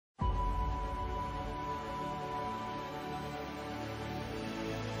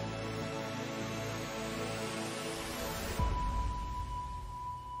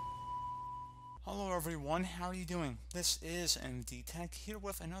Hello everyone, how are you doing? This is MD Tech here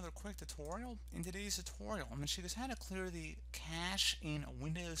with another quick tutorial. In today's tutorial, I'm going to show you guys how to clear the cache in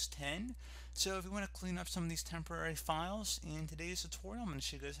Windows 10. So if you want to clean up some of these temporary files in today's tutorial, I'm going to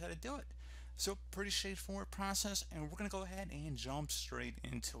show you guys how to do it. So pretty straightforward process, and we're going to go ahead and jump straight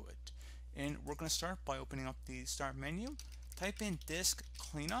into it. And we're going to start by opening up the Start menu, type in Disk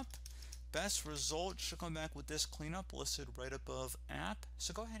Cleanup. Best result should come back with Disk Cleanup listed right above App.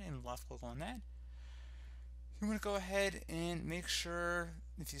 So go ahead and left click on that. You want to go ahead and make sure,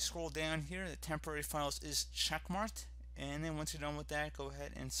 if you scroll down here, the temporary files is checkmarked, and then once you're done with that, go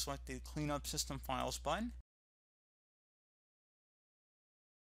ahead and select the Cleanup System Files button.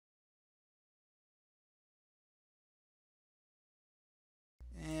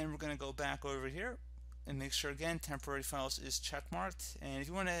 And we're going to go back over here and make sure again temporary files is checkmarked, and if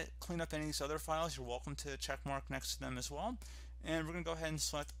you want to clean up any of these other files, you're welcome to checkmark next to them as well. And we're going to go ahead and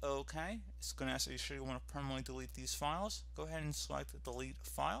select OK. It's going to ask, are you sure you want to permanently delete these files? Go ahead and select delete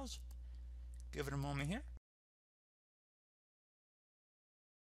files. Give it a moment here.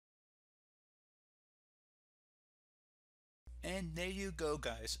 And there you go,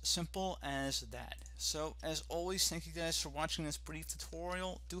 guys. Simple as that. So as always, thank you guys for watching this brief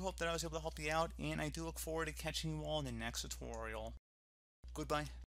tutorial. Do hope that I was able to help you out, and I do look forward to catching you all in the next tutorial. Goodbye.